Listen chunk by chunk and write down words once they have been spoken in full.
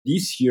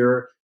this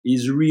year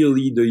is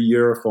really the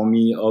year for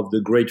me of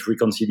the great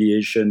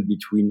reconciliation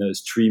between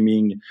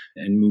streaming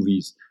and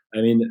movies.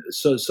 I mean,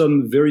 so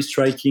some very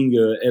striking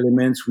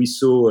elements we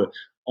saw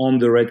on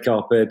the red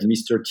carpet.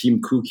 Mr. Tim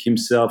Cook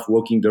himself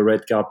walking the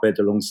red carpet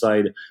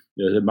alongside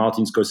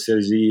Martin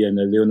Scorsese and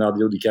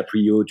Leonardo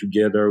DiCaprio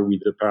together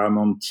with the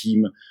Paramount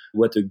team.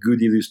 What a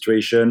good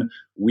illustration.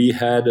 We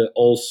had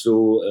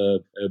also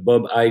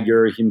Bob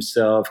Iger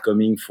himself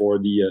coming for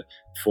the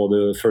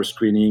first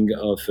screening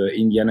of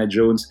Indiana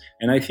Jones.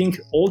 And I think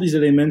all these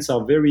elements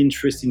are very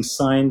interesting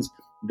signs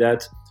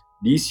that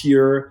this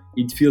year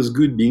it feels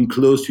good being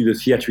close to the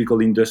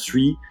theatrical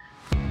industry.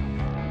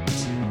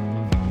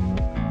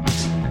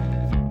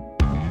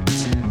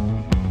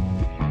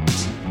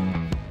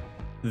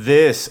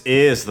 This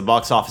is the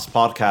Box Office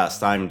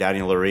Podcast. I'm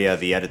Daniel Loria,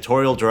 the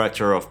editorial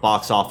director of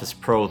Box Office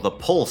Pro, the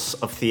pulse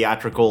of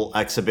theatrical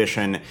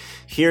exhibition,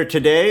 here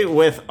today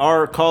with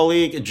our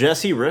colleague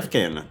Jesse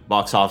Rifkin,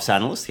 box office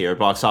analyst here at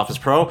Box Office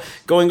Pro,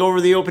 going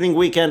over the opening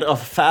weekend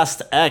of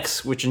Fast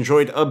X, which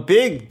enjoyed a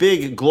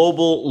big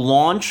global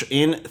launch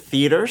in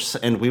theaters.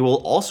 And we will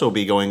also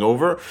be going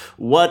over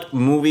what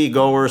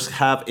moviegoers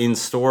have in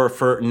store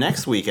for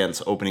next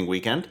weekend's opening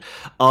weekend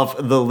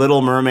of The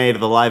Little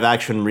Mermaid, the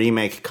live-action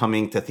remake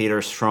coming to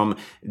theaters from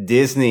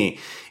Disney.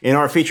 In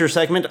our feature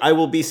segment, I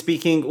will be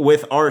speaking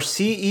with our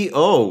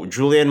CEO,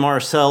 Julien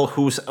Marcel,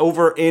 who's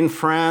over in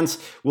France.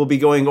 We'll be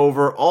going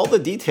over all the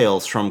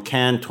details from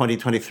Cannes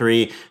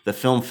 2023. The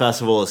film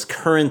festival is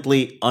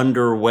currently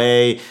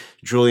underway.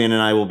 Julien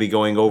and I will be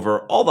going over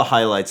all the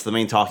highlights, the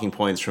main talking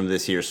points from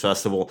this year's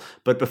festival.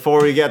 But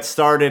before we get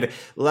started,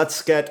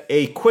 let's get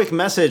a quick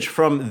message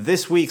from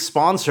this week's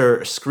sponsor,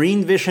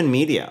 Screenvision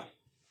Media.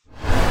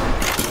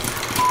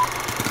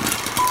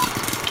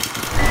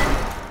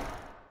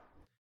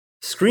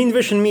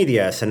 Screenvision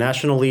Media is a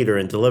national leader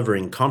in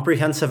delivering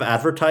comprehensive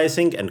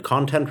advertising and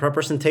content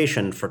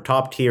representation for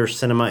top-tier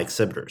cinema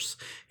exhibitors,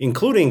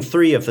 including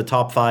 3 of the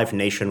top 5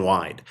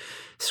 nationwide.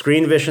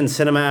 Screenvision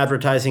Cinema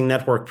Advertising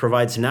Network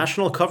provides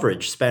national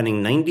coverage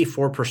spanning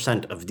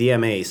 94% of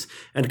DMAs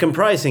and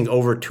comprising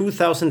over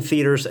 2,000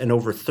 theaters and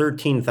over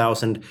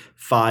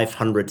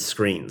 13,500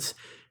 screens.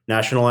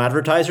 National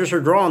advertisers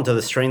are drawn to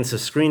the strengths of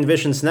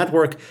Screenvision's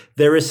network.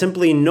 There is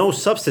simply no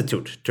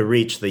substitute to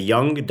reach the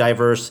young,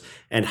 diverse,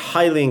 and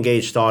highly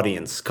engaged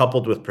audience,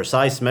 coupled with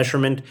precise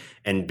measurement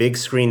and big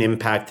screen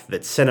impact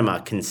that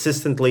cinema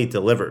consistently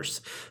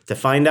delivers. To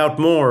find out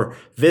more,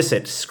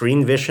 visit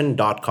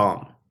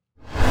screenvision.com.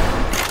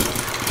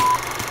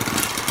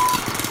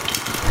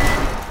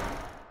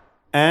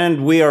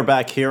 And we are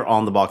back here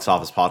on the Box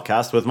Office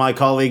Podcast with my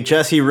colleague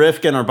Jesse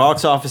Rifkin, our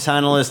box office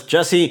analyst.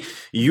 Jesse,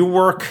 you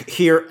work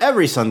here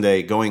every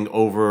Sunday going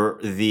over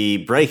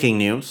the breaking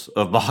news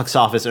of box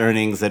office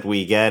earnings that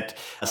we get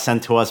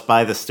sent to us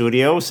by the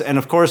studios. And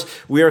of course,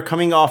 we are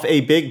coming off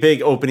a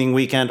big opening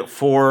weekend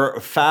for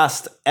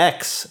Fast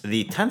X,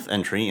 the 10th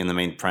entry in the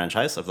main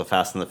franchise of the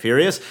Fast and the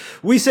Furious.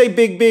 We say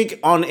big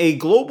on a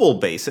global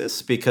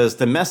basis because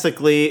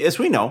domestically, as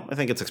we know, I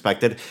think it's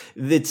expected,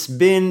 it's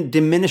been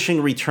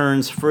diminishing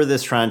returns for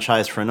this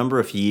franchise for a number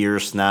of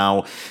years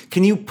now.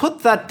 Can you put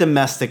that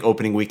domestic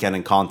opening weekend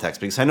in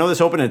context? Because I know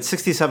this opened at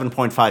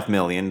 $67.5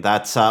 million.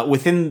 That's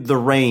within the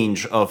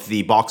range of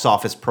the Box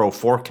Office Pro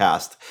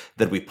forecast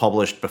that we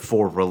published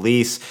before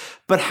release.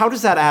 But how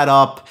does that add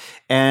up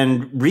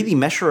and really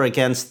measure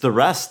against the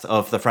rest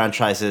of the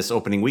franchise's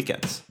opening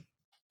weekends?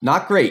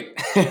 Not great.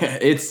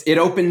 It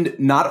opened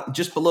not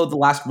just below the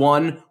last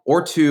 1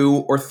 or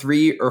 2 or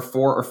 3 or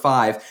 4 or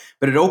 5,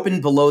 but it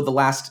opened below the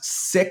last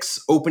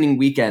 6 opening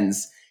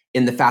weekends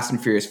in the Fast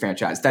and Furious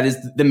franchise. That is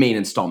the main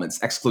installments,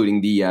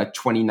 excluding the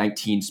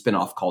 2019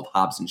 spinoff called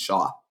Hobbs and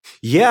Shaw.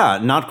 Yeah,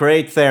 not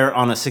great there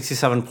on a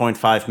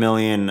 $67.5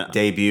 million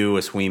debut,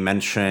 as we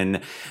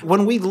mentioned.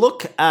 When we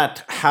look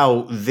at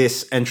how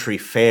this entry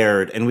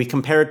fared and we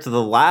compare it to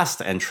the last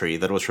entry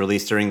that was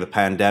released during the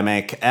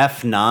pandemic,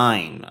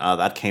 F9,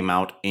 that came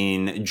out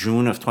in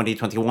June of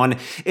 2021,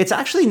 it's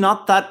actually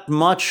not that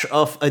much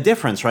of a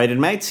difference, right? It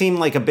might seem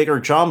like a bigger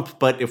jump,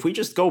 but if we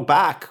just go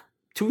back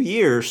 2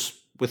 years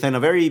within a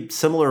very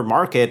similar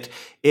market,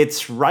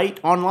 it's right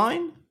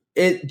online.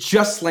 It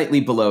just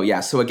slightly below, yeah.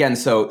 So again,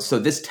 so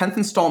this 10th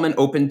installment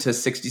opened to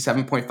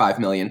 $67.5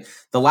 million.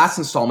 The last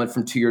installment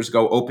from 2 years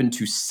ago opened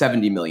to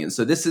 $70 million.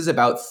 So this is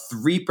about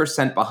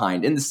 3%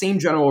 behind, in the same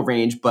general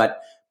range, but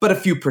a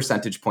few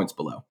percentage points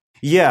below.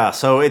 Yeah,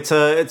 so it's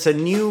a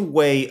new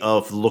way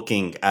of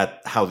looking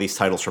at how these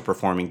titles are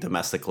performing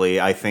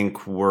domestically. I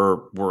think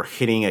we're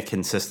hitting a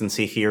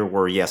consistency here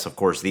where, yes, of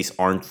course, these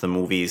aren't the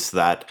movies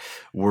that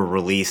were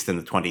released in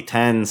the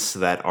 2010s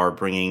that are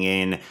bringing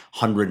in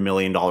 $100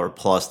 million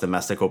plus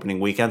domestic opening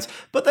weekends,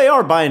 but they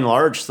are by and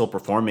large still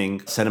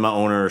performing. Cinema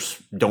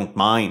owners don't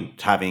mind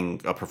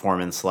having a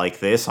performance like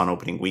this on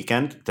opening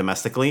weekend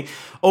domestically.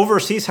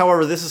 Overseas,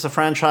 however, this is a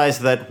franchise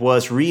that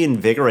was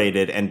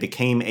reinvigorated and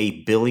became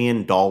a $1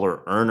 billion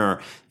earner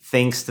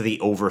thanks to the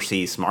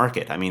overseas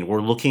market. I mean,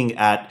 we're looking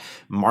at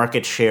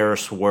market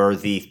shares where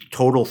the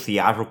total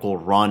theatrical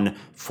run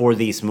for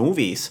these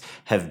movies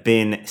have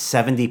been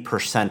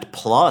 70%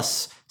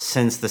 plus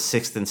since the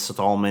sixth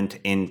installment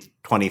in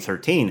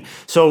 2013.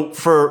 So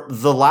for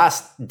the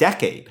last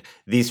decade,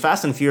 these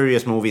Fast and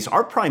Furious movies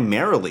are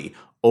primarily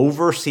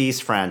overseas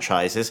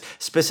franchises,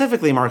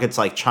 specifically markets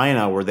like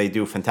China, where they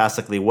do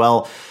fantastically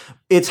well.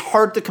 It's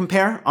hard to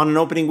compare on an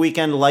opening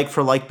weekend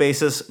like-for-like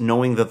basis,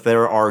 knowing that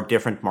there are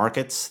different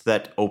markets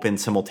that open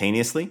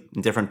simultaneously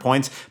in different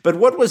points. But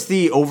what was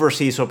the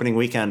overseas opening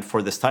weekend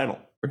for this title?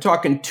 We're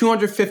talking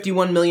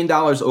 $251 million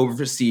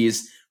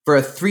overseas for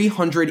a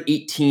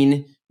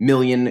 $318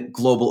 million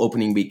global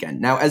opening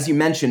weekend. Now, as you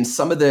mentioned,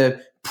 some of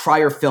the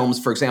prior films,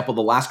 for example,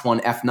 the last one,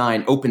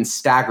 F9, opened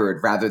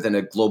staggered rather than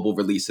a global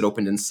release. It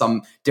opened in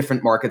some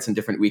different markets and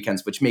different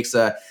weekends, which makes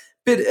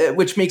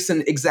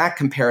an exact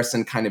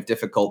comparison kind of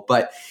difficult.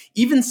 But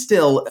even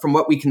still, from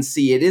what we can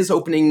see, it is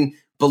opening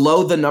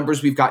below the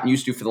numbers we've gotten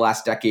used to for the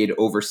last decade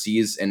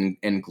overseas and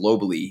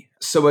globally.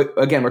 So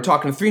again, we're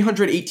talking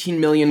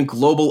 318 million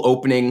global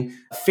opening.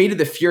 Fate of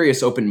the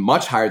Furious opened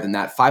much higher than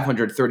that,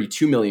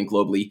 532 million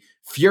globally.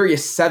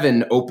 Furious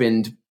 7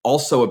 opened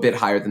also a bit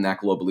higher than that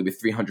globally with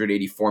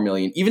 384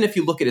 million. Even if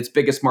you look at its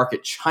biggest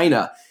market,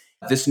 China,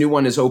 this new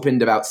one has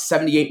opened about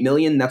 78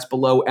 million. That's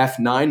below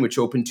F9, which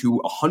opened to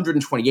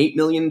 128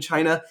 million in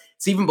China.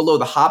 It's even below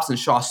the Hobbs and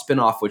Shaw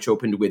spinoff, which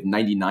opened with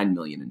 99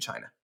 million in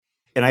China.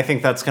 And I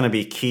think that's going to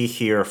be key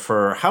here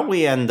for how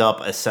we end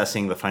up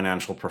assessing the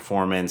financial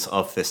performance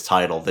of this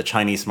title, the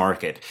Chinese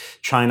market.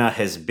 China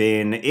has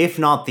been, if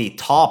not the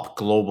top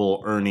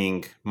global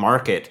earning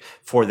market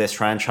for this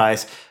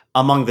franchise,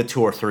 among the 2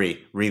 or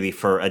 3, really,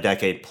 for a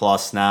decade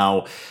plus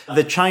now.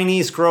 The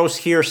Chinese gross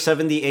here,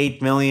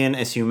 78 million,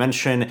 as you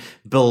mentioned,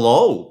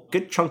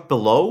 good chunk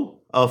below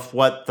of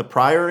what the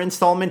prior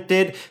installment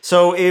did.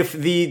 So if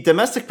the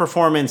domestic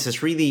performance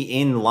is really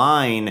in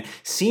line,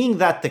 seeing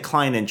that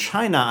decline in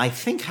China, I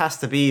think has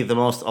to be the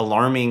most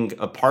alarming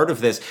part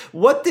of this.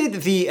 What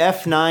did the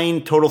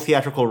F9 total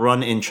theatrical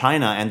run in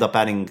China end up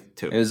adding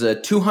to? It was a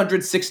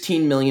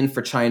 216 million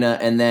for China,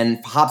 and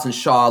then Hobbs and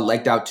Shaw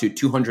legged out to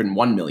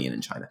 201 million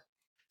in China.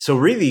 So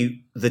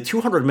really, the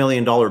 $200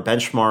 million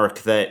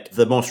benchmark that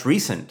the most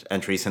recent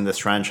entries in this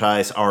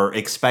franchise are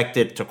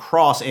expected to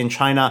cross in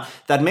China,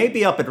 that may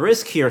be up at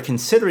risk here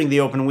considering the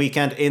open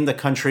weekend in the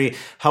country.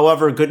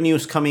 However, good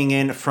news coming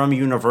in from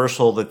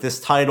Universal that this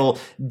title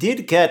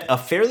did get a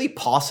fairly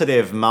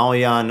positive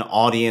Maoyan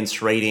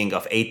audience rating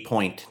of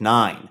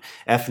 8.9.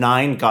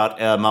 F9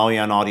 got a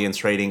Maoyan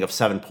audience rating of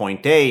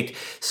 7.8.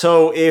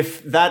 So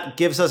if that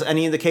gives us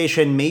any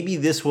indication, maybe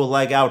this will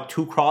leg out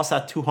to cross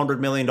that $200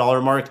 million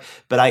mark.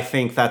 But I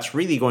think that's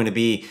really going to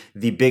be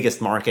the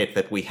biggest market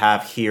that we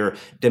have here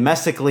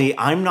domestically.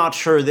 I'm not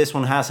sure this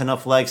one has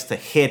enough legs to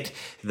hit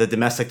the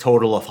domestic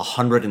total of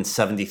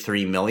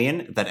 173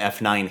 million that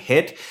F9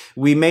 hit.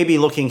 We may be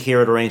looking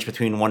here at a range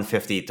between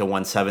 150 to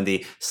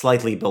 170,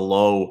 slightly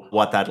below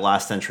what that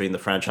last entry in the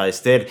franchise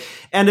did.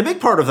 And a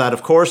big part of that,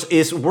 of course,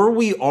 is where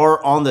we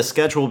are on the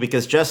schedule,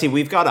 because Jesse,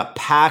 we've got a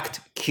packed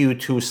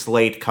Q2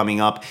 slate coming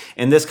up,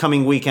 and this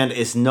coming weekend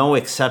is no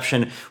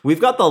exception.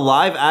 We've got the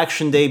live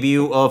action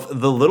debut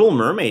of The Little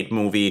Mermaid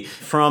movie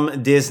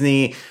from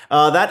Disney.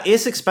 That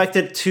is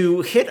expected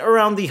to hit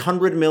around the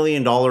 $100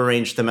 million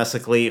range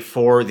domestically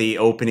for the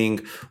opening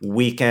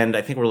weekend.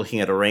 I think we're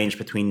looking at a range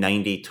between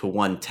 90 to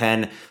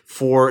 110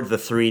 for the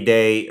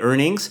 3-day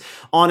earnings.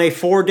 On a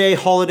 4-day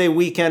holiday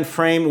weekend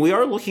frame, we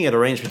are looking at a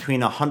range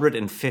between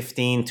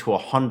 115 to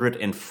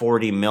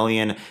 140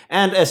 million.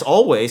 And as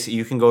always,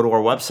 you can go to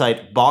our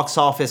website,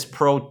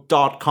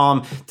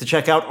 boxofficepro.com, to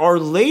check out our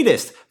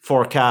latest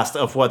forecast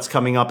of what's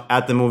coming up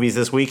at the movies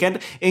this weekend,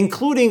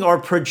 including our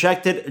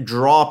projected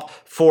drop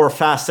for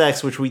Fast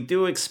X, which we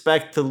do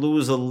expect to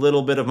lose a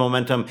little bit of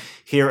momentum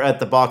here at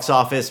the box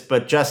office.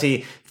 But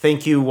Jesse,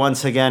 thank you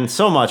once again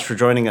so much for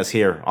joining us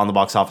here on the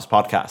Box Office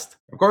Podcast.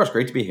 Of course,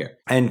 great to be here.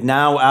 And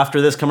now,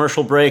 after this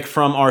commercial break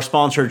from our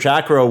sponsor,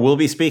 Jackro, we'll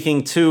be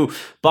speaking to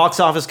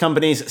Box Office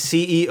Company's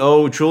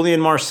CEO,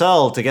 Julian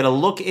Marcel, to get a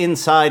look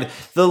inside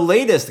the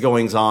latest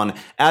goings-on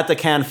at the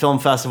Cannes Film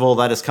Festival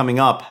that is coming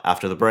up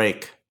after the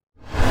break.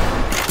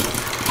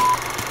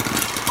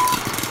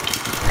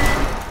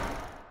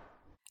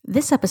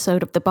 This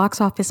episode of the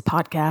Box Office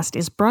Podcast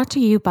is brought to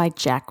you by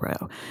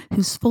Jackro,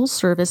 whose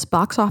full-service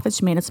box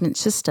office management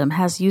system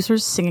has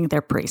users singing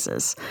their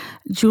praises.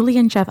 Julie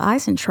and Jeff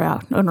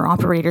Eisentraut,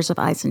 owner-operators of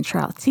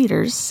Eisentraut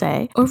Theaters,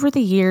 say, over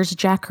the years,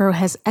 Jackro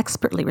has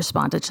expertly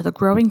responded to the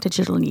growing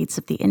digital needs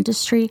of the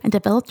industry and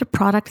developed a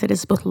product that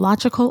is both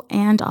logical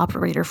and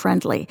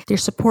operator-friendly. Their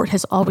support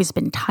has always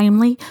been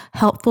timely,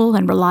 helpful,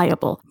 and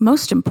reliable.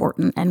 Most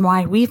important, and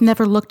why we've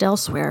never looked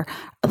elsewhere,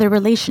 are the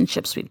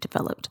relationships we've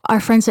developed. Our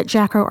friends at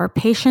Jackro are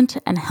patient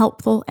and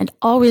helpful and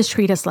always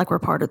treat us like we're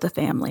part of the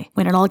family.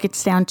 When it all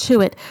gets down to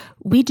it,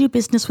 we do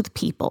business with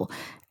people,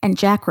 and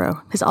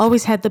Jackro has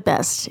always had the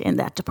best in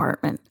that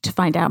department. To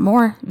find out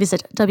more,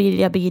 visit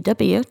www.jacro.com.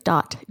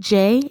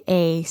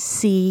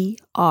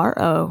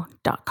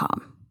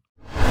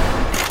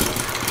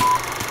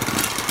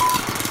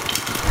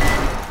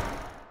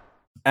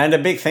 And a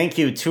big thank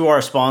you to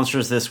our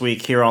sponsors this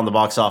week here on the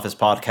Box Office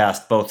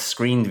Podcast, both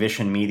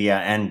Screenvision Media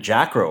and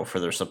Jackro, for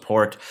their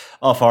support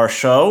of our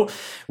show.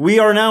 We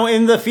are now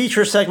in the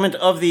feature segment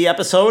of the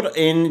episode.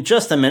 In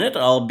just a minute,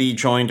 I'll be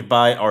joined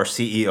by our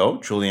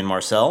CEO, Julian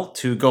Marcel,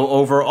 to go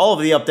over all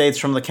of the updates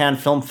from the Cannes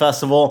Film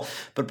Festival.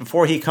 But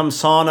before he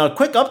comes on, a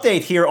quick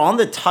update here on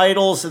the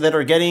titles that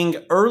are getting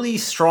early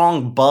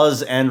strong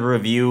buzz and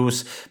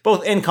reviews,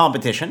 both in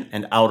competition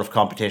and out of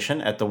competition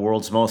at the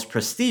world's most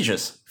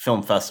prestigious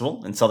film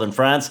festival in southern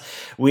France.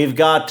 We've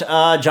got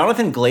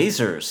Jonathan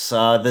Glazer's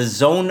The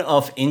Zone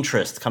of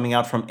Interest coming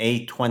out from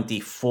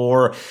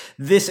A24.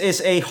 This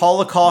is a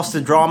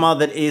Holocaust drama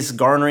that is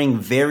garnering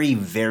very,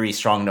 very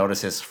strong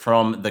notices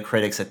from the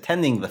critics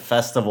attending the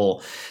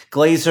festival.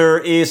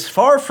 Glazer is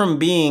far from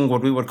being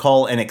what we would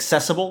call an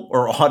accessible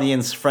or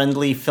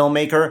audience-friendly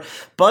filmmaker,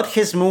 but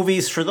his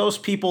movies, for those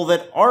people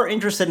that are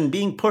interested in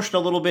being pushed a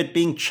little bit,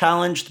 being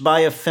challenged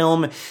by a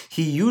film,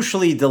 he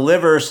usually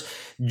delivers.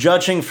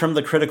 Judging from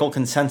the critical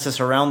consensus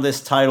around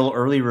this title,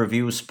 early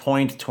reviews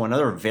point to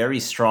another very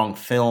strong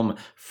film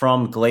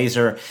from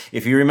Glazer.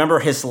 If you remember,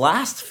 his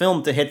last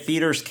film to hit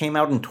theaters came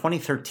out in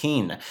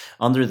 2013,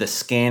 Under the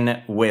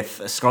Skin,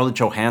 with Scarlett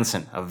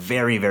Johansson, a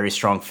very, very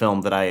strong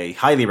film that I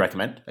highly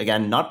recommend.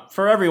 Again, not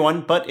for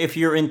everyone, but if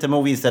you're into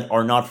movies that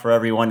are not for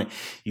everyone,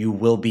 you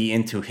will be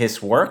into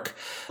his work.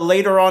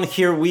 Later on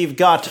here, we've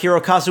got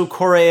Hirokazu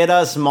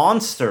Koreeda's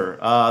Monster.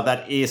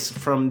 That is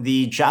from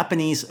the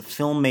Japanese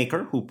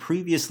filmmaker who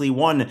previously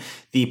won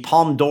the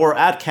Palme d'Or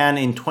at Cannes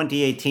in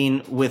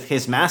 2018 with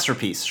his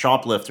masterpiece,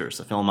 Shoplifters,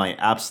 a film I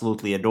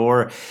absolutely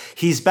adore.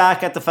 He's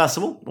back at the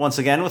festival once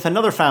again with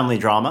another family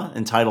drama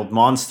entitled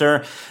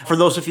Monster. For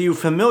those of you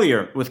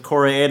familiar with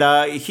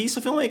Koreeda, he's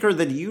a filmmaker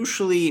that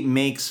usually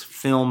makes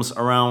films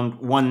around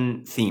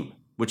one theme,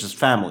 which is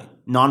family,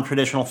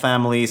 non-traditional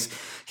families.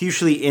 He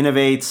usually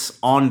innovates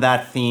on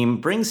that theme,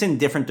 brings in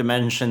different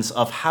dimensions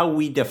of how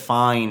we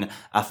define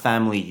a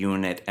family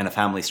unit and a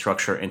family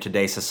structure in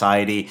today's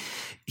society.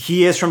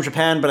 He is from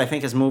Japan, but I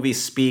think his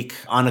movies speak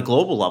on a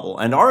global level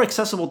and are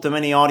accessible to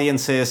many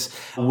audiences.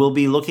 We'll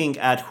be looking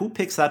at who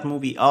picks that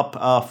movie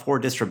up for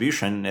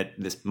distribution.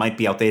 This might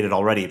be outdated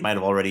already. It might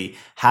have already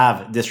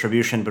have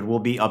distribution, but we'll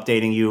be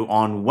updating you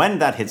on when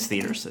that hits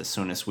theaters as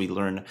soon as we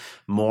learn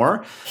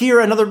more. Here,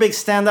 another big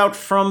standout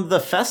from the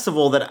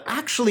festival that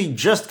actually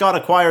just got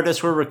acquired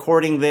as we're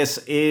recording this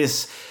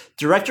is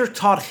director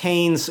Todd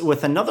Haynes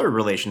with another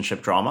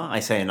relationship drama.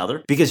 I say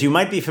another because you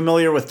might be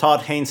familiar with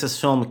Todd Haynes'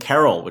 film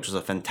Carol, which is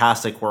a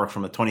fantastic work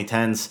from the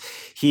 2010s.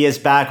 He is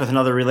back with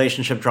another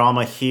relationship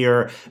drama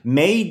here,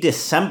 May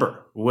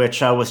December,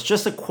 which was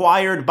just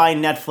acquired by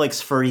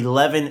Netflix for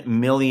 $11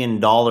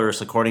 million,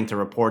 according to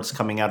reports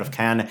coming out of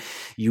Cannes.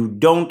 You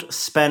don't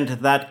spend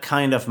that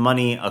kind of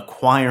money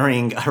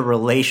acquiring a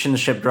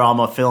relationship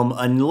drama film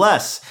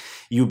unless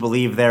you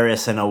believe there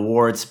is an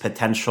awards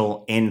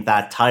potential in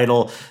that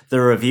title.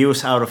 The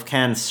reviews out of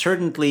Cannes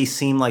certainly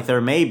seem like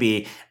there may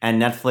be, and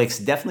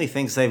Netflix definitely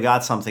thinks they've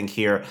got something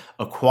here,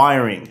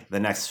 acquiring the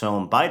next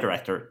film by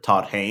director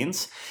Todd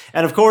Haynes.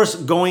 And of course,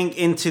 going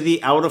into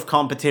the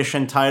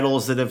out-of-competition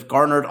titles that have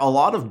garnered a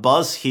lot of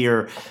buzz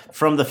here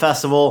from the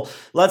festival,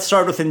 let's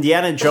start with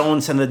Indiana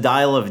Jones and the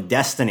Dial of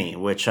Destiny,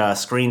 which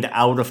screened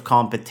out of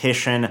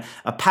competition,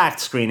 a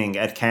packed screening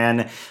at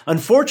Cannes.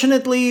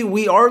 Unfortunately,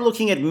 we are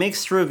looking at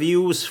mixed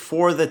reviews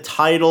for the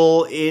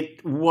title.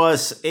 It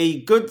was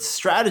a good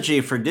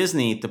strategy for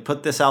Disney to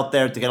put this out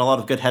there to get a lot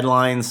of good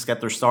headlines,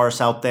 get their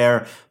stars out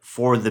there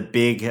for the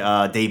big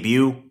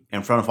debut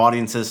in front of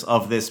audiences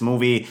of this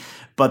movie.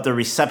 But the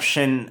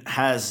reception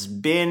has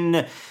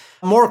been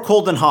more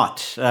cold than hot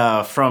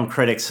from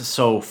critics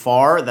so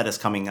far. That is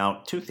coming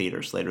out to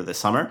theaters later this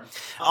summer.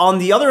 On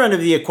the other end of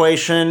the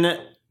equation,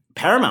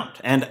 Paramount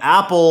and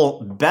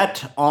Apple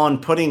bet on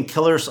putting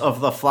Killers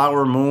of the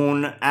Flower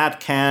Moon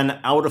at Cannes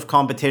out of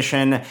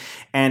competition,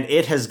 and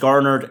it has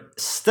garnered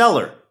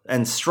stellar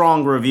and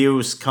strong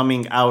reviews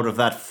coming out of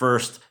that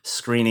first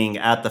screening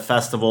at the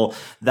festival.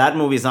 That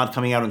movie is not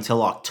coming out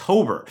until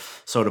October.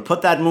 So to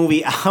put that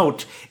movie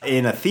out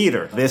in a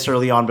theater this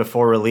early on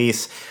before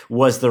release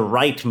was the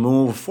right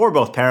move for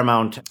both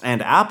Paramount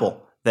and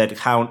Apple, that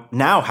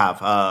now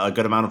have a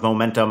good amount of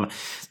momentum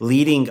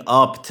leading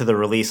up to the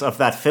release of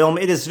that film.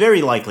 It is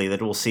very likely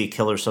that we'll see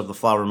Killers of the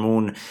Flower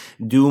Moon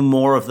do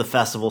more of the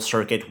festival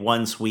circuit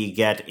once we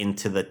get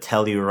into the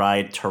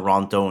Telluride,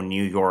 Toronto,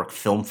 New York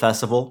Film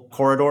Festival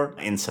corridor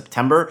in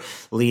September,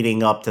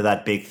 leading up to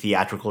that big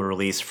theatrical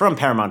release from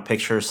Paramount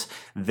Pictures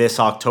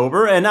this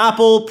October. An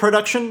Apple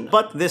production,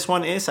 but this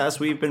one is, as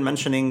we've been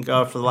mentioning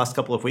for the last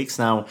couple of weeks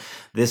now,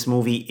 this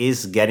movie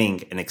is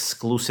getting an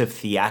exclusive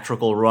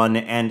theatrical run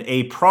and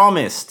a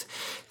promised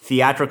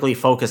theatrically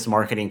focused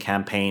marketing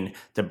campaign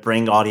to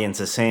bring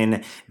audiences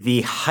in.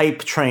 The hype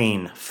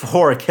train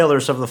for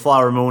Killers of the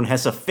Flower Moon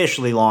has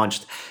officially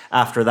launched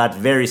after that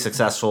very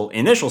successful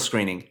initial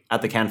screening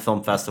at the Cannes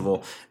Film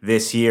Festival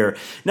this year.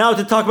 Now,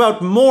 to talk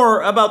about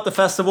more about the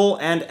festival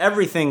and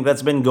everything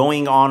that's been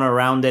going on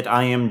around it,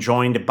 I am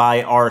joined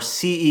by our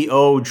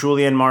CEO,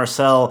 Julien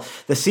Marcel,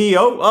 the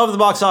CEO of the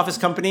Box Office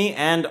Company,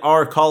 and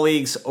our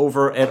colleagues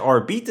over at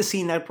our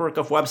B2C network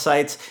of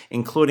websites,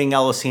 including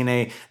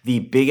Allociné, the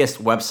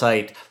biggest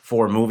website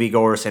for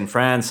moviegoers in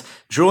France.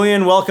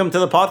 Julien, welcome to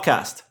the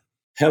podcast.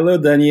 Hello,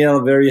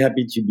 Daniel. Very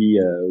happy to be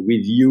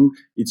with you.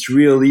 It's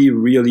really,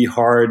 really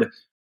hard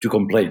to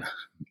complain.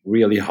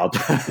 Really hard.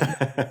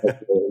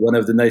 One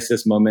of the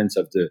nicest moments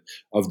of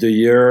the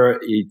year.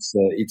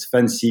 It's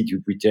fancy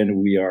to pretend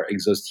we are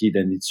exhausted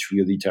and it's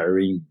really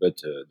tiring, but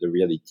the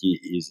reality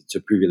is it's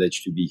a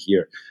privilege to be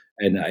here,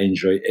 and I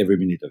enjoy every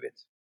minute of it.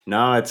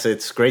 No,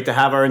 it's great to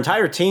have our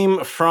entire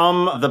team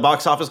from the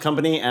Box Office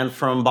Company and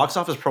from Box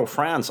Office Pro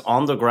France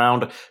on the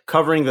ground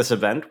covering this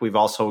event. We've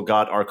also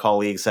got our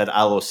colleagues at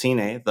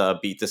Allociné, the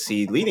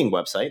B2C leading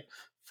website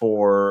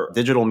for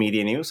digital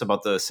media news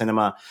about the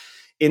cinema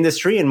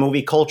industry and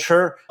movie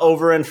culture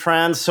over in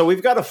France. So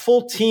we've got a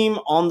full team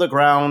on the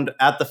ground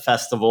at the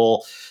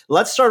festival.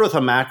 Let's start with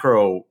a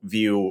macro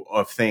view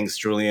of things,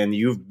 Julien.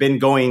 You've been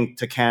going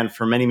to Cannes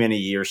for many, many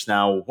years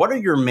now. What are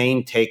your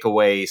main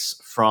takeaways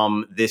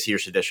from this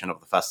year's edition of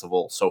the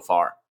festival so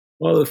far?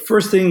 Well, the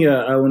first thing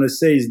I want to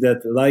say is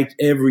that, like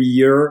every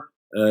year,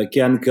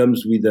 Cannes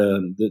comes with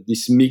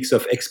this mix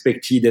of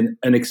expected and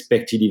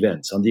unexpected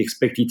events. On the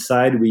expected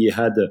side, we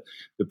had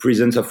the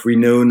presence of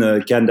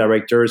renowned Cannes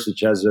directors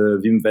such as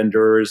Wim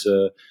Wenders,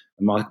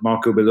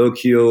 Marco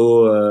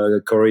Bellocchio,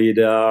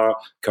 Correia,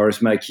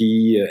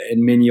 Kaurismäki,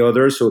 and many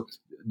others. So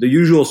the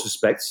usual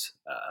suspects,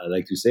 I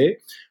like to say.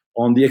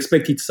 On the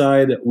expected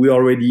side, we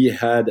already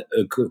had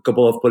a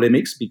couple of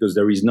polemics because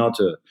there is not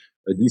a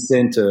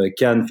decent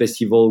Cannes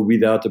festival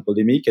without a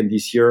polemic. And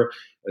this year,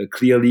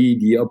 clearly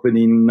the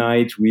opening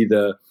night with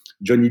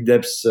Johnny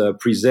Depp's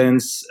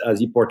presence as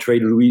he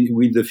portrayed Louis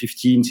the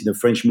 15th in a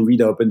French movie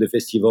that opened the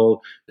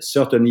festival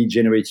certainly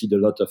generated a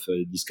lot of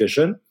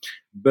discussion.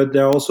 But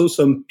there are also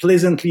some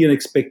pleasantly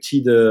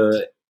unexpected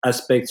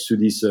aspects to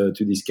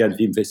this Cannes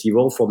Film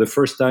Festival. For the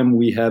first time,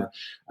 we have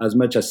as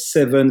much as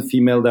 7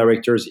 female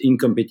directors in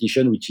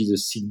competition, which is a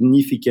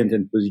significant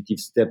and positive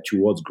step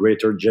towards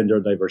greater gender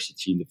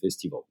diversity in the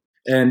festival.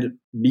 And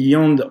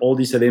beyond all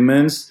these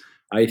elements,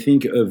 I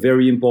think a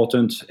very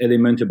important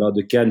element about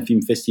the Cannes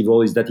Film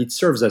Festival is that it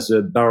serves as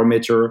a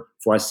barometer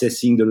for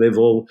assessing the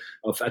level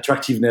of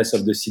attractiveness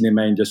of the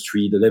cinema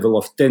industry, the level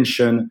of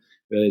tension,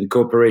 the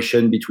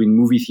cooperation between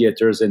movie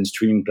theaters and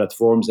streaming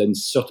platforms, and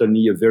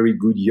certainly a very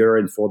good year.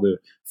 And for the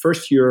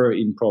first year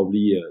in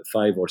probably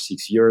 5 or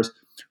 6 years,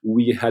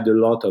 we had a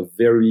lot of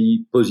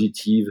very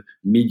positive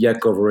media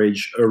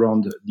coverage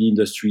around the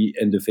industry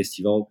and the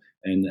festival,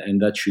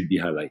 and that should be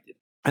highlighted.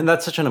 And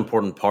that's such an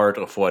important part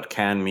of what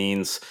Cannes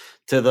means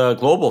to the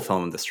global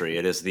film industry.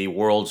 It is the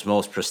world's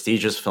most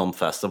prestigious film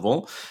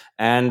festival.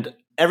 And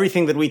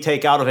everything that we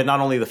take out of it, not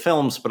only the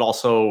films, but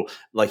also,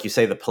 like you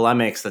say, the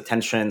polemics, the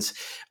tensions,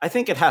 I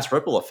think it has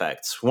ripple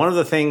effects. One of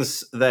the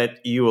things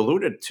that you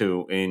alluded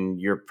to in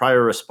your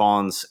prior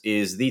response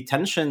is the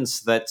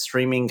tensions that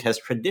streaming has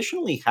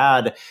traditionally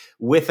had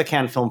with the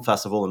Cannes Film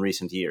Festival in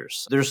recent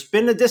years. There's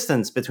been a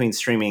distance between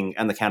streaming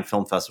and the Cannes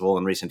Film Festival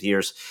in recent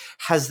years.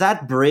 Has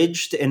that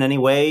bridged in any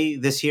way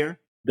this year?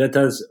 That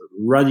has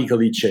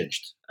radically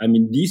changed. I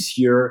mean, this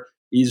year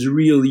is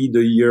really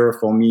the year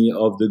for me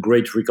of the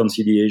great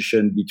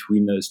reconciliation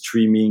between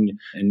streaming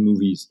and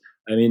movies.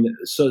 I mean,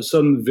 so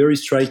some very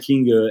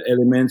striking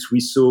elements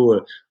we saw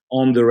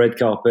on the red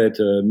carpet.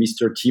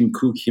 Mr. Tim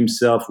Cook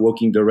himself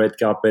walking the red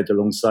carpet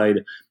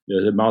alongside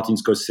Martin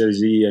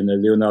Scorsese and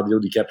Leonardo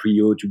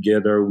DiCaprio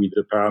together with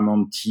the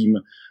Paramount team.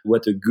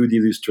 What a good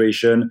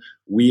illustration.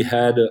 We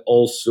had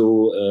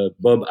also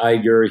Bob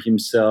Iger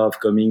himself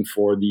coming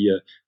for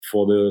the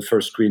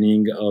first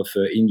screening of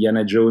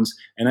Indiana Jones.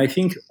 And I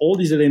think all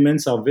these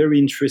elements are very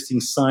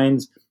interesting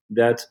signs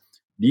that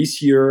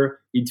this year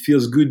it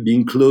feels good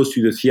being close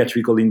to the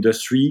theatrical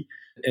industry.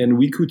 And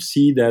we could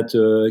see that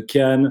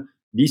Cannes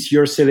this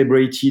year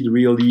celebrated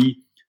really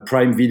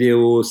Prime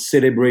Video,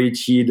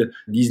 celebrated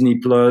Disney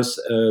Plus.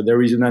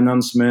 There is an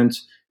announcement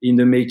in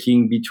the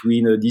making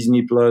between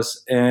Disney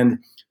Plus and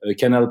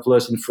Canal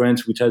Plus in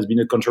France, which has been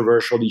a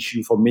controversial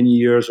issue for many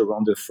years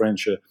around the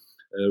French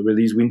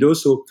release window.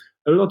 So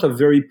a lot of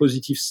very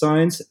positive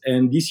signs.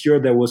 And this year,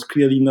 there was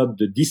clearly not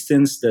the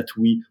distance that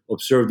we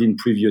observed in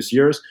previous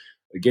years.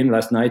 Again,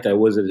 last night I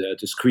was at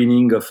a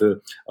screening of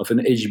the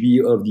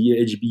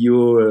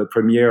HBO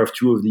premiere of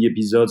 2 of the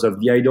episodes of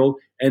The Idol,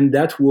 and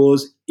that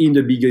was in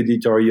the big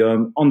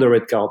auditorium on the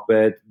red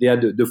carpet. They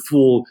had the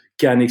full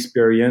Cannes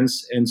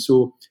experience, and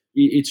so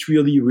it's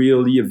really,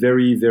 really a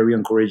very, very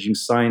encouraging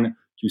sign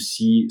to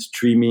see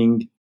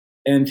streaming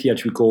and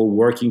theatrical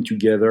working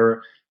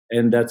together.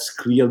 And that's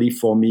clearly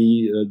for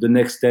me the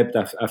next step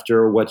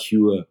after what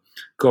you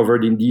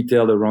covered in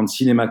detail around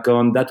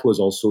CinemaCon. That was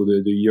also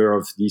the year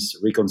of this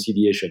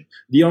reconciliation.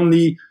 The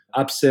only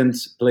absent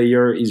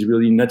player is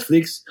really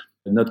Netflix.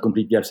 not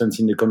completely absent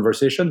in the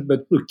conversation.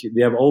 But look,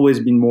 they have always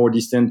been more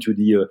distant to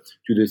the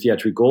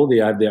theatrical. They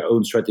have their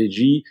own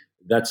strategy.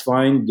 That's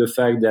fine. The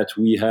fact that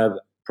we have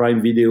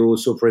Prime Video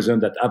so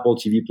present, that Apple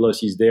TV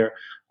Plus is there,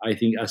 I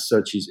think as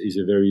such is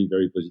a very,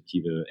 very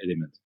positive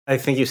element. I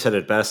think you said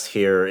it best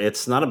here.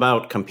 It's not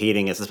about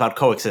competing. It's about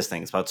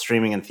coexisting. It's about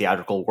streaming and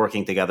theatrical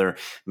working together.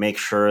 Make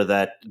sure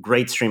that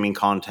great streaming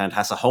content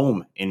has a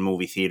home in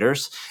movie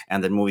theaters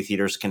and that movie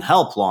theaters can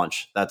help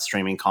launch that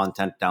streaming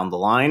content down the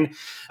line.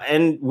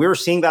 And we're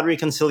seeing that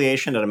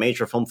reconciliation at a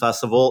major film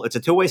festival. It's a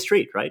two-way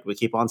street, right? We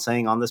keep on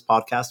saying on this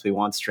podcast, we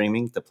want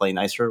streaming to play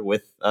nicer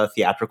with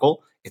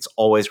theatrical. It's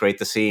always great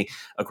to see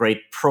a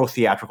great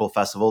pro-theatrical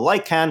festival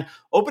like Cannes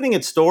opening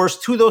its doors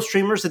to those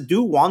streamers that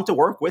do want to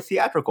work with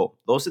theatrical.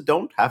 Those that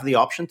don't have the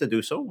option to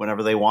do so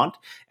whenever they want,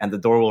 and the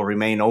door will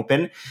remain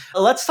open.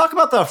 Let's talk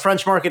about the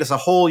French market as a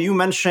whole. You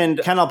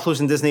mentioned Canal Plus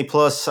and Disney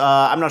Plus.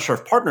 I'm not sure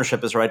if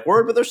partnership is the right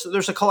word, but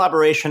there's a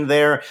collaboration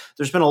there.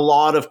 There's been a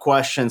lot of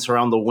questions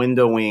around the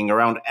windowing,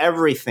 around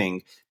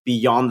everything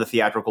beyond the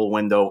theatrical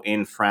window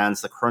in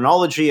France, the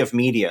chronology of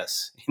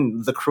medias,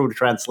 in the crude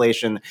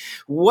translation.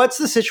 What's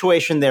the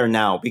situation there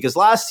now? Because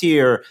last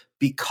year,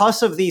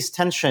 because of these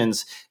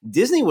tensions,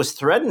 Disney was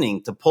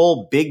threatening to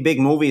pull big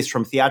movies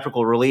from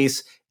theatrical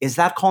release. Is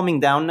that calming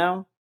down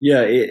now?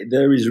 Yeah,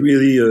 there is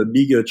really a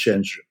bigger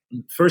change.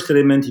 First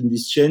element in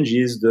this change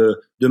is the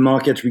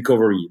market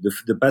recovery.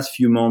 The past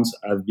few months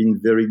have been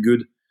very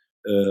good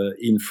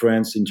in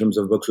France in terms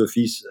of box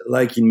office,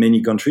 like in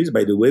many countries.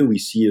 By the way, we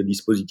see this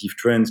positive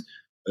trend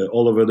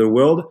all over the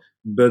world.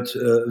 But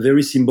a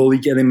very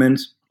symbolic element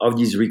of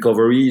this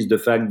recovery is the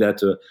fact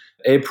that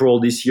April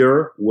this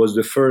year was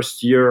the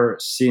first year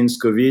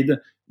since COVID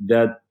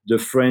that the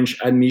French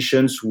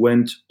admissions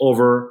went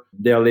over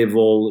their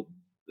level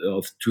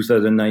of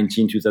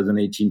 2019,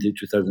 2018 to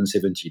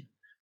 2017.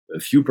 A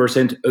few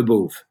percent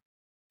above.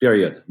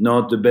 Period.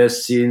 Not the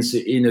best since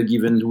in a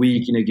given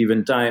week, in a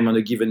given time, on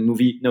a given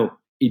movie. No,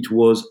 it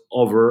was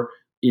over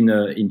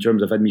in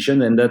terms of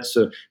admission, and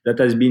that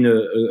has been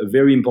a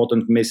very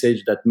important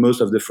message that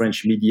most of the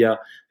French media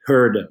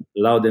heard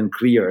loud and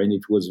clear. And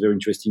it was very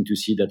interesting to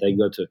see that I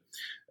got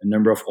a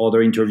number of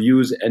other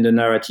interviews, and the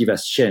narrative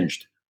has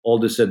changed. All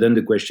of a sudden,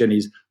 the question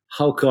is,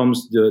 how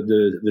comes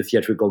the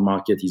theatrical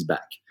market is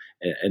back?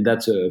 And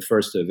that's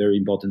first a very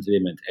important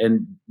element.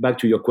 And back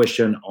to your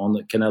question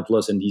on Canal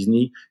Plus and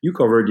Disney, you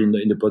covered in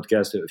the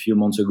podcast a few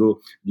months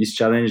ago this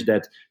challenge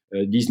that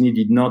Disney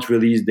did not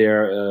release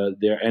their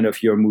end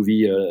of year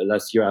movie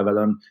last year,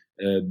 Avalon,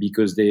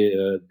 because they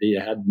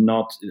had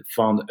not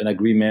found an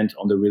agreement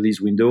on the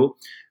release window.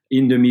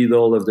 In the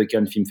middle of the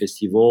Cannes Film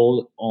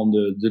Festival, on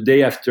the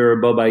day after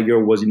Bob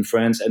Iger was in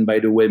France, and by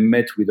the way,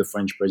 met with the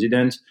French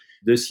president,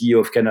 the CEO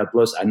of Canal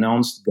Plus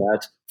announced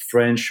that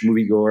French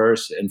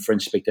moviegoers and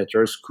French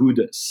spectators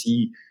could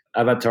see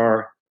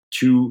Avatar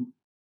 2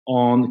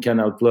 on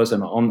Canal Plus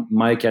and on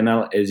My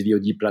Canal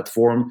SVOD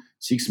platform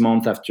 6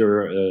 months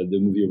after the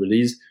movie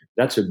release.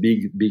 That's a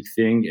big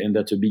thing, and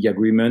that's a big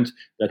agreement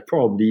that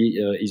probably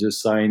is a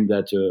sign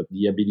that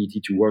the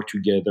ability to work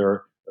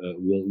together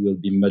will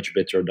be much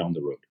better down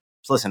the road.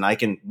 Listen, I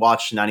can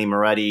watch Nanni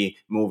Moretti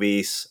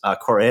movies,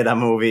 Correda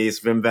movies,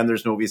 Wim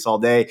Wenders movies all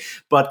day,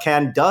 but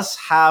Cannes does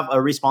have a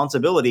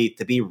responsibility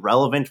to be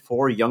relevant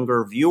for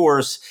younger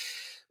viewers.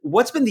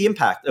 What's been the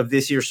impact of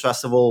this year's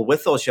festival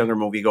with those younger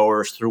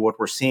moviegoers through what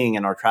we're seeing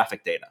in our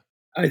traffic data?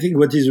 I think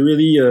what is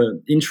really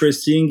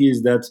interesting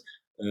is that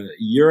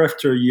year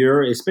after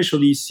year,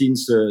 especially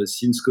since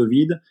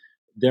COVID,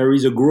 there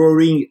is a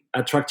growing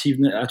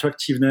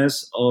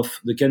attractiveness of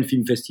the Cannes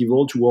Film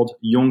Festival toward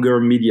younger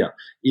media.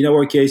 In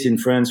our case, in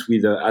France,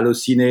 with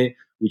Allociné,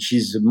 which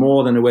is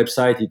more than a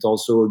website, it's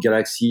also a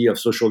galaxy of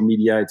social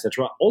media,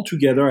 etc.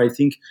 Altogether, I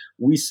think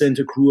we sent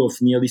a crew of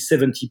nearly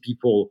 70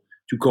 people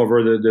to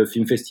cover the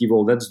film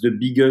festival. That's the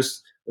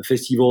biggest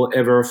festival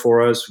ever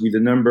for us, with a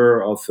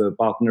number of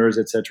partners,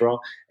 etc.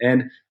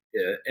 And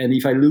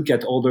if I look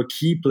at other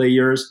key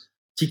players,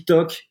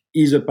 TikTok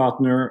is a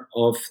partner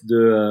of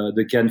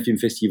the Cannes Film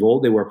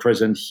Festival. They were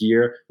present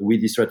here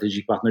with the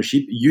strategic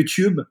partnership.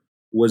 YouTube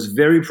was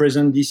very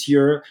present this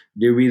year.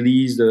 They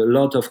released a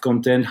lot of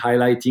content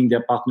highlighting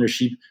their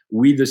partnership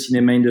with the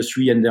cinema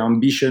industry and their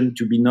ambition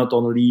to be not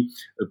only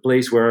a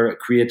place where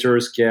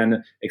creators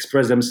can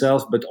express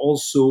themselves, but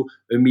also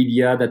a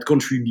media that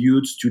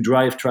contributes to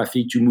drive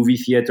traffic to movie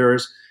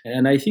theaters.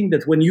 And I think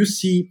that when you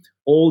see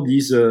all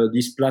these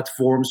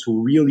platforms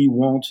who really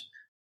want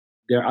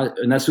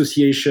an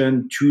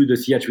association to the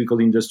theatrical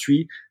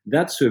industry,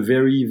 that's a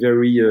very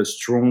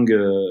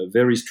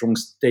strong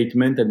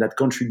statement, and that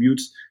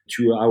contributes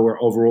to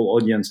our overall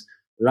audience.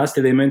 Last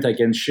element I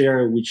can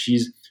share, which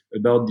is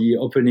about the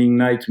opening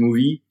night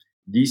movie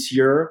this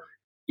year.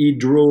 It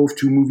drove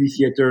to movie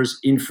theaters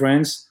in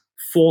France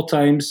 4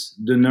 times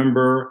the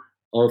number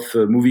of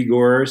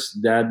moviegoers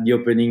that the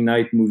opening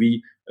night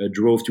movie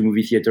drove to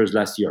movie theaters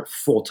last year.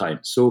 4 times.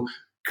 So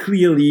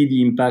clearly,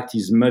 the impact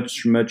is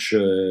much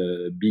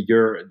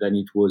bigger than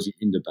it was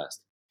in the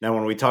past. Now,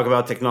 when we talk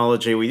about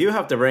technology, we do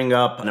have to bring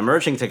up an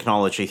emerging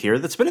technology here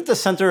that's been at the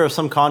center of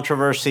some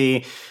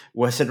controversy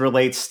as it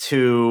relates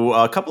to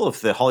a couple of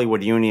the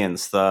Hollywood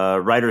unions. The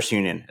Writers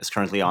Union is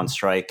currently on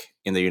strike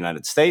in the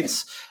United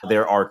States.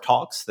 There are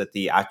talks that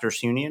the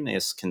Actors Union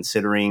is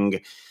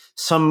considering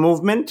some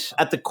movement.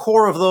 At the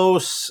core of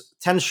those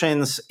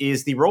tensions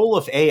is the role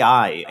of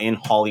AI in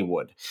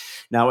Hollywood.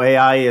 Now,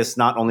 AI is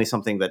not only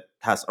something that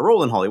has a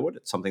role in Hollywood,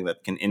 it's something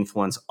that can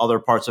influence other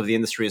parts of the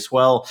industry as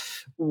well.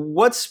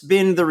 What's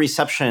been the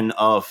reception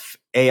of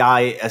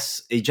AI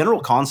as a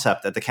general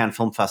concept at the Cannes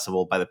Film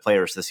Festival by the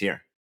players this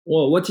year?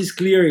 Well, what is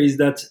clear is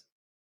that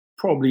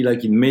probably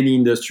like in many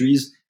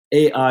industries,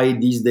 AI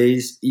these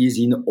days is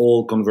in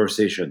all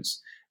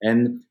conversations.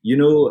 And,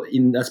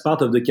 as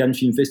part of the Cannes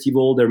Film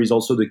Festival, there is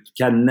also the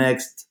Cannes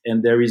Next,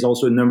 and there is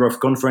also a number of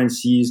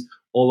conferences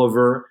all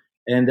over.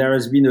 And there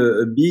has been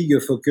a big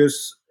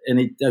focus, and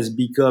it has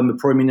become a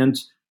prominent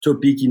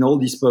topic in all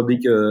these public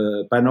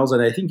panels.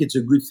 And I think it's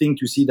a good thing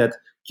to see that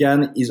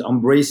Cannes is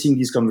embracing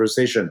this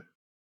conversation,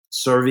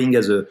 serving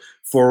as a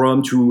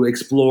forum to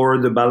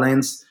explore the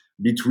balance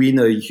between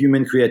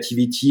human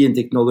creativity and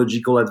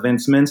technological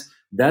advancements.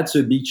 That's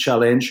a big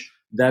challenge.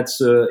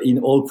 That's in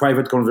all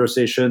private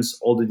conversations,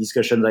 all the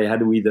discussions I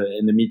had with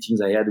and the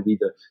meetings I had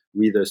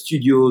with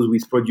studios,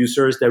 with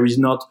producers. There is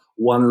not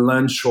one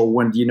lunch or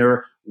one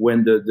dinner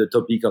when the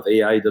topic of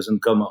AI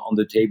doesn't come on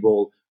the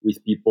table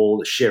with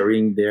people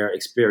sharing their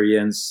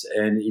experience.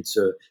 And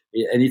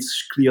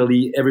it's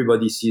clearly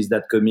everybody sees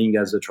that coming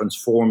as a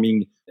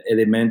transforming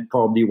element,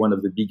 probably one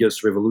of the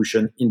biggest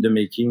revolution in the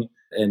making.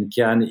 And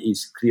Cannes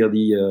is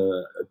clearly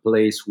a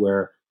place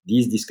where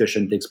this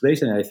discussion takes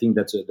place, and I think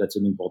that's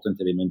an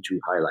important element to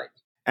highlight.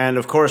 And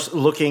of course,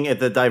 looking at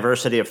the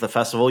diversity of the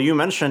festival, you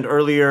mentioned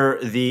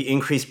earlier the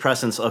increased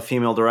presence of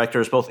female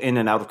directors, both in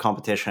and out of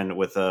competition,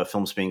 with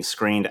films being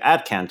screened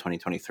at Cannes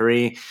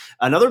 2023.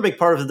 Another big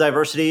part of the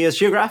diversity is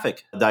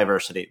geographic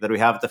diversity that we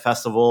have at the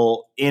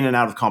festival in and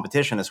out of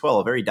competition as well,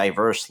 a very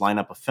diverse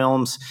lineup of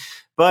films.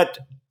 But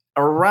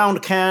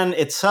around Cannes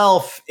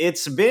itself,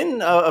 it's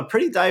been a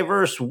pretty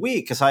diverse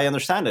week, as I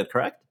understand it,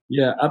 correct?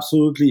 Yeah,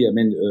 absolutely. I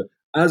mean,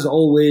 as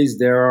always,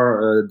 there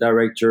are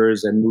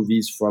directors and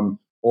movies from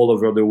all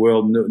over the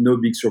world. No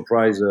big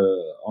surprise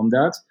on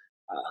that.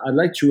 I'd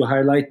like to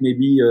highlight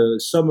maybe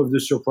some of the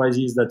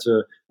surprises that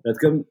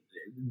come.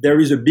 There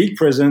is a big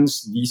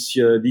presence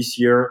this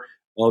year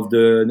of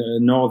the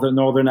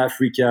Northern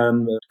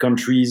African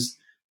countries.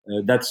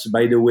 That's,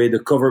 by the way, the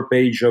cover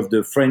page of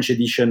the French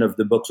edition of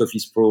the Box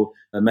Office Pro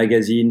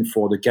magazine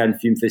for the Cannes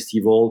Film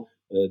Festival.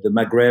 The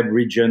Maghreb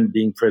region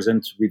being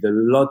present with a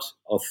lot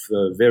of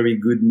very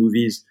good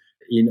movies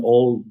in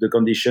all the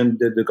conditions,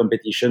 the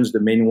competitions, the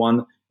main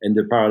one and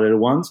the parallel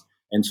ones.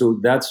 And so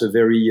that's a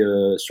very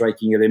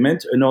striking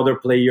element. Another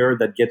player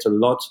that gets a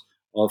lot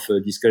of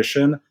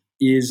discussion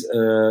is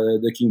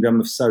the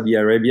Kingdom of Saudi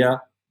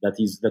Arabia, that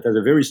has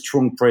a very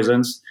strong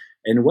presence.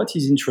 And what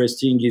is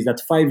interesting is that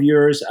 5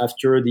 years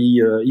after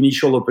the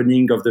initial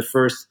opening of the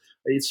first,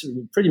 it's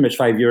pretty much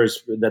 5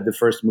 years that the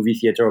first movie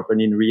theater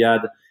opened in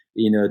Riyadh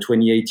in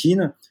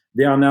 2018,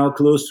 there are now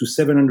close to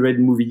 700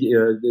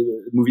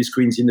 movie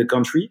screens in the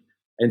country.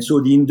 And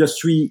so the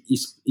industry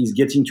is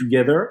getting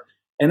together.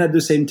 And at the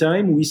same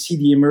time, we see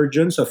the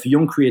emergence of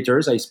young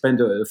creators. I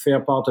spent a fair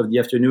part of the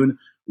afternoon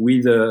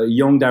with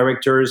young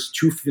directors,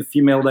 2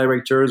 female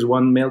directors,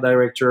 1 male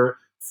director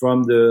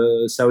from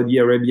the Saudi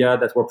Arabia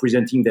that were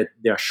presenting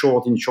their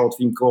short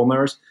film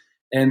corners.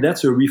 And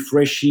that's a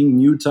refreshing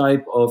new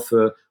type of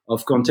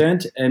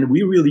content. And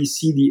we really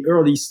see the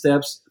early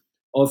steps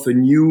of a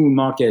new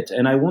market.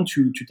 And I want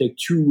to take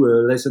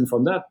 2 lessons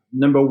from that.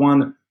 Number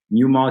one,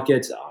 new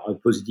markets are a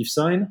positive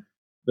sign.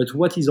 But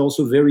what is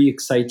also very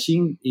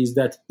exciting is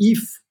that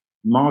if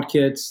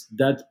markets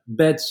that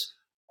bet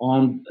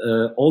on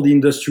all the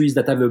industries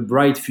that have a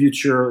bright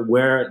future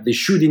where they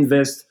should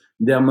invest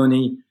their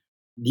money,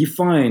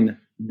 define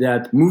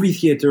that movie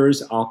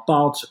theaters are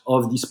part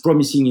of this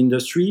promising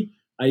industry,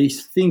 I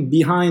think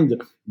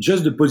behind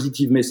just the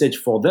positive message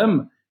for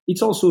them,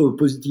 it's also a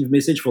positive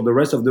message for the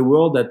rest of the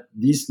world that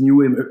these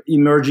new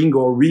emerging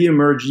or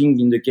re-emerging,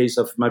 in the case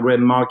of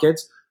Maghreb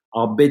markets,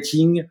 are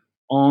betting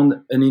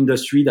on an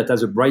industry that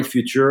has a bright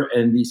future,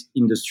 and this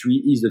industry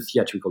is the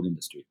theatrical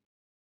industry.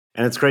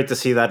 And it's great to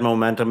see that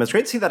momentum. It's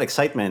great to see that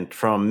excitement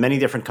from many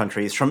different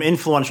countries, from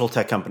influential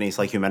tech companies,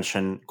 like you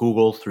mentioned,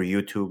 Google through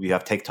YouTube. You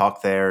have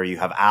TikTok there. You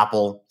have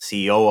Apple,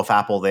 CEO of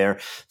Apple there,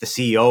 the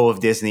CEO of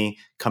Disney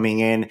coming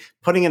in,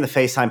 putting in the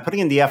face time, putting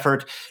in the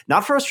effort,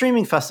 not for a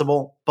streaming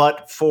festival,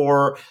 but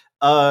for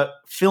a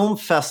film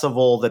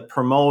festival that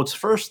promotes,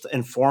 first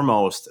and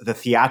foremost, the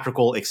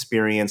theatrical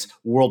experience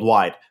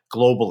worldwide,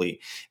 globally.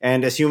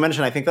 And as you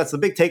mentioned, I think that's the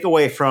big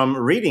takeaway from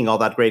reading all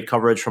that great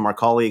coverage from our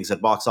colleagues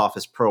at Box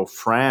Office Pro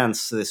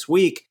France this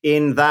week,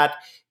 in that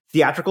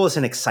theatrical is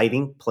an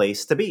exciting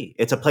place to be.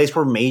 It's a place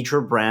where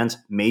major brands,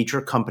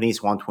 major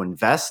companies want to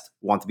invest,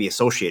 want to be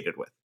associated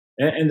with.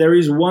 And there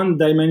is one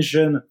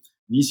dimension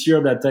this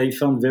year that I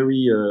found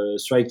very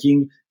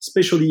striking.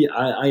 Especially,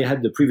 I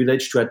had the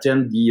privilege to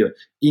attend the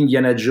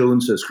Indiana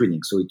Jones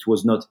screening. So it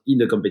was not in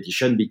the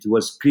competition, but it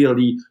was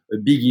clearly a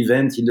big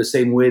event in the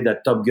same way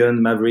that Top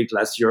Gun Maverick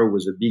last year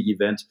was a big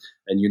event.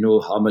 And you know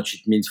how much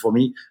it means for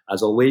me,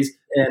 as always.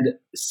 And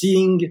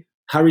seeing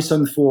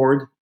Harrison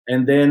Ford,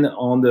 and then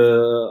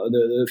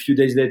a few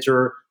days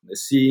later,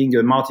 seeing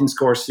Martin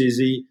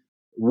Scorsese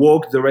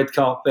walk the red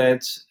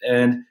carpet.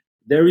 And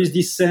there is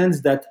this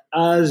sense that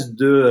as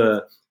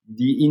the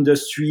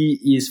industry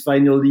is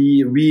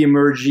finally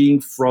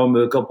re-emerging from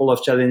a couple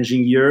of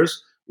challenging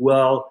years,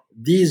 well,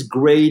 these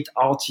great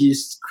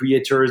artists,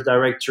 creators,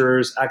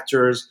 directors,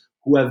 actors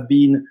who have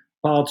been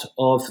part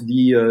of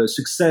the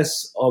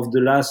success of the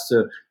last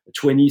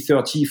 20,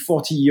 30,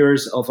 40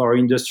 years of our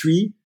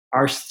industry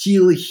are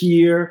still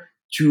here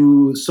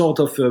to sort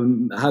of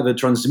have a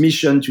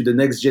transmission to the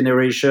next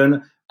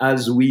generation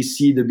as we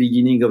see the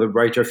beginning of a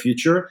brighter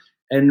future.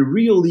 And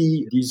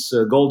really, this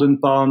Golden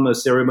Palm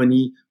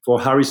ceremony for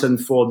Harrison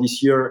Ford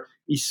this year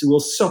will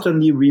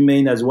certainly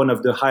remain as one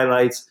of the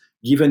highlights,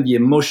 given the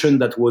emotion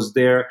that was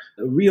there.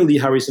 Really,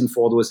 Harrison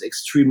Ford was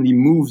extremely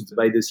moved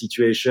by the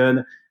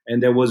situation,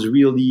 and there was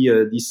really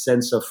this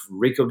sense of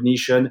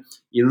recognition.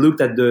 He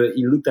looked at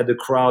the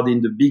crowd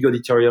in the big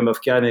auditorium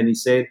of Cannes, and he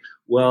said,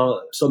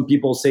 well, some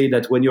people say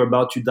that when you're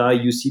about to die,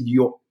 you see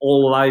your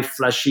whole life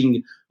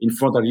flashing in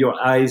front of your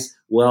eyes.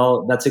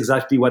 Well, that's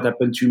exactly what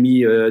happened to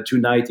me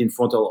tonight in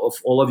front of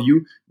all of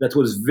you. That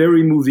was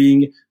very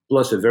moving,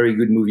 plus a very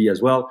good movie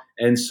as well.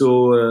 And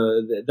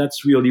so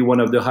that's really one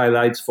of the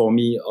highlights for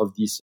me of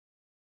this.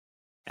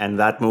 And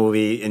that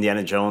movie,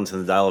 Indiana Jones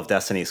and the Dial of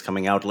Destiny, is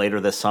coming out later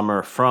this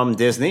summer from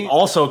Disney.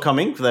 Also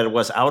coming, that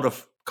was out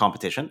of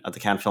competition at the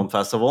Cannes Film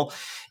Festival,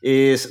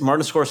 is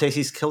Martin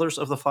Scorsese's Killers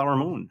of the Flower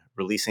Moon,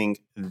 releasing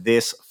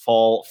this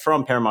fall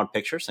from Paramount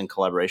Pictures in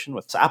collaboration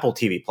with Apple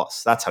TV+.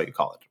 That's how you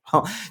call it.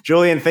 Well,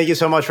 Julian, thank you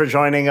so much for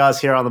joining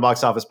us here on the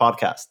Box Office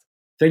Podcast.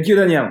 Thank you,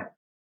 Daniel.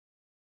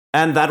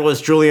 And that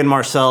was Julian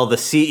Marcel, the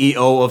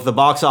CEO of the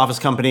Box Office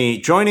Company,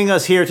 joining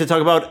us here to talk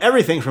about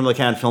everything from the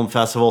Cannes Film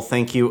Festival.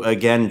 Thank you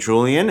again,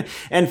 Julian.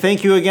 And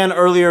thank you again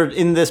earlier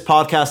in this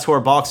podcast to our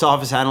box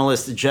office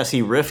analyst,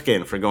 Jesse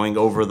Rifkin, for going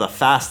over the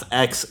Fast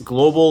X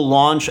global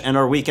launch and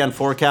our weekend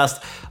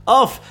forecast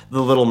of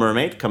The Little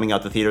Mermaid, coming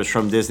out to theaters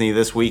from Disney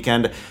this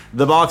weekend.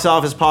 The Box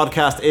Office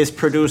Podcast is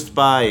produced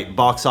by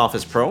Box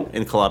Office Pro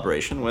in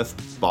collaboration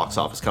with Box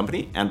Office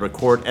Company and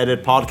Record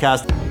Edit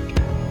Podcast.